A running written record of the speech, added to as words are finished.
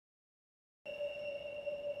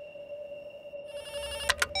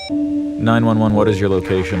911, what is your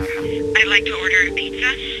location? I'd like to order a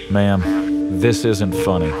pizza. Ma'am, this isn't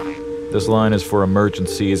funny. This line is for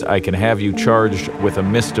emergencies. I can have you charged with a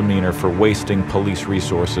misdemeanor for wasting police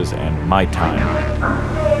resources and my time.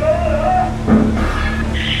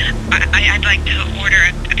 I'd like to order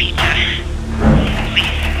a pizza.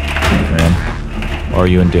 Please. Ma'am, are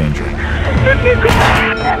you in danger?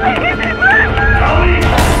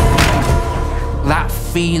 That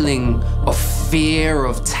feeling of fear,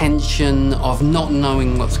 of tension, of not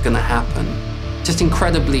knowing what's going to happen, just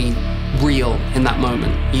incredibly real in that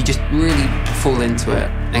moment. You just really fall into it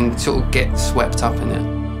and sort of get swept up in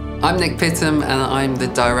it. I'm Nick Pittham and I'm the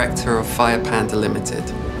director of Fire Panda Limited.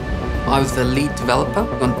 I was the lead developer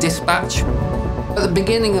on Dispatch. At the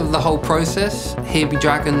beginning of the whole process, Here Be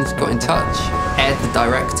Dragons got in touch. Ed, the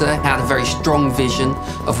director, had a very strong vision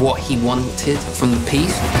of what he wanted from the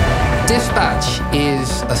piece. Dispatch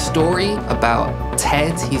is a story about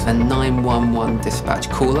Ted. He's a 911 dispatch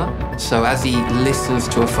caller. So as he listens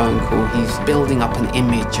to a phone call, he's building up an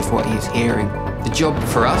image of what he's hearing. The job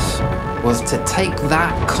for us was to take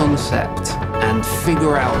that concept and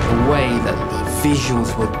figure out the way that the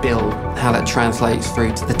visuals would build, how that translates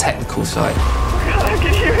through to the technical side. I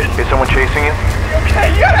can hear it. Is someone chasing you?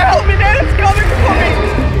 Okay, you gotta help me, man. It's coming for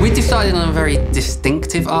me. We decided on a very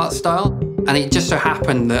distinctive art style, and it just so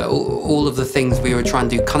happened that all of the things we were trying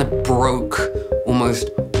to do kind of broke almost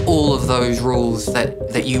all of those rules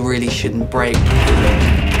that you really shouldn't break.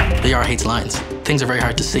 The art hates lines. Things are very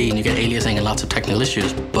hard to see and you get aliasing and lots of technical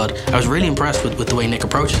issues, but I was really impressed with the way Nick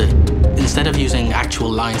approached it. Instead of using actual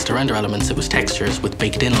lines to render elements, it was textures with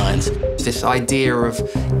baked-in lines. This idea of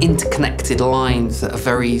interconnected lines that are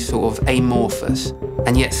very sort of amorphous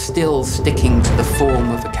and yet still sticking to the form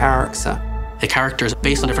of a character. The characters,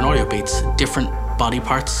 based on different audio beats, different body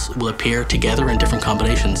parts will appear together in different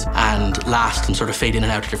combinations and last and sort of fade in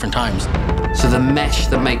and out at different times. So the mesh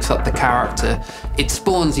that makes up the character, it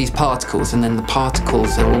spawns these particles, and then the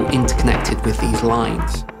particles are all interconnected with these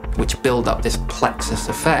lines, which build up this plexus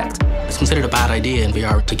effect. It's considered a bad idea in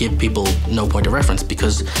VR to give people no point of reference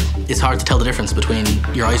because it's hard to tell the difference between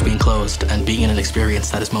your eyes being closed and being in an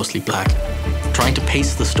experience that is mostly black. Trying to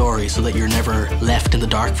pace the story so that you're never left in the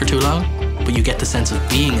dark for too long, but you get the sense of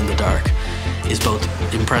being in the dark, is both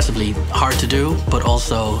impressively hard to do, but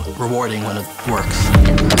also rewarding when it works.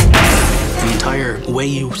 The entire way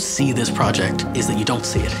you see this project is that you don't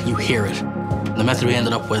see it, you hear it. The method we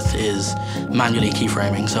ended up with is manually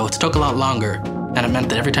keyframing, so it took a lot longer, and it meant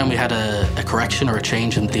that every time we had a correction or a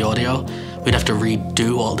change in the audio, we'd have to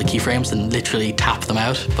redo all the keyframes and literally tap them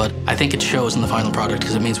out. But I think it shows in the final product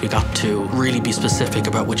because it means we got to really be specific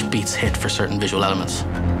about which beats hit for certain visual elements.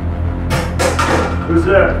 Who's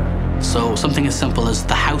there? So something as simple as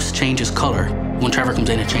the house changes color. When Trevor comes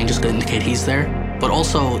in, it changes to indicate he's there. But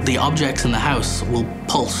also the objects in the house will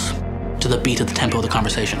pulse to the beat of the tempo of the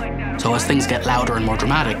conversation. So as things get louder and more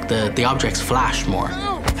dramatic, the objects flash more.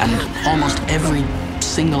 And almost every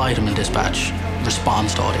single item in Dispatch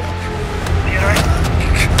responds to audio.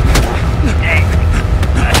 Hey,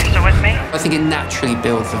 you still with me? I think it naturally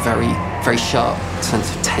builds a very sharp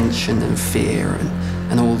sense of tension and fear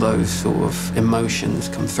and all those sort of emotions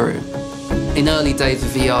come through. In early days of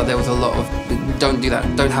VR, there was a lot of, don't do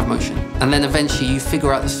that, don't have motion. And then eventually you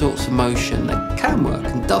figure out the sorts of motion that can work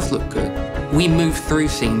and does look good. We move through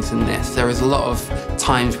scenes in this. There is a lot of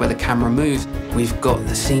times where the camera moves. We've got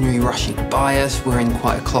the scenery rushing by us. We're in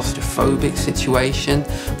quite a claustrophobic situation.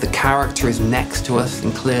 The character is next to us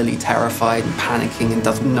and clearly terrified and panicking and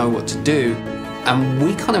doesn't know what to do. And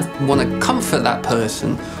we kind of want to comfort that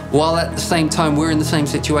person while at the same time we're in the same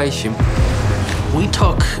situation. We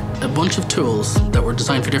took a bunch of tools that were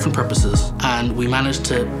designed for different purposes, and we managed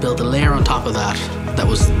to build a layer on top of that that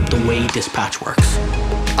was the way Dispatch works.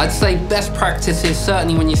 I'd say best practices,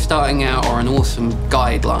 certainly when you're starting out, are an awesome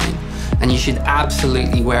guideline, and you should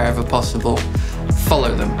absolutely, wherever possible,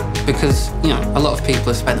 follow them. Because, you know, a lot of people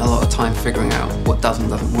have spent a lot of time figuring out what does and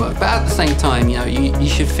doesn't work. But at the same time, you know, you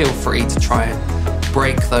should feel free to try and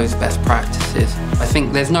break those best practices. I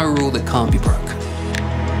think there's no rule that can't be broken.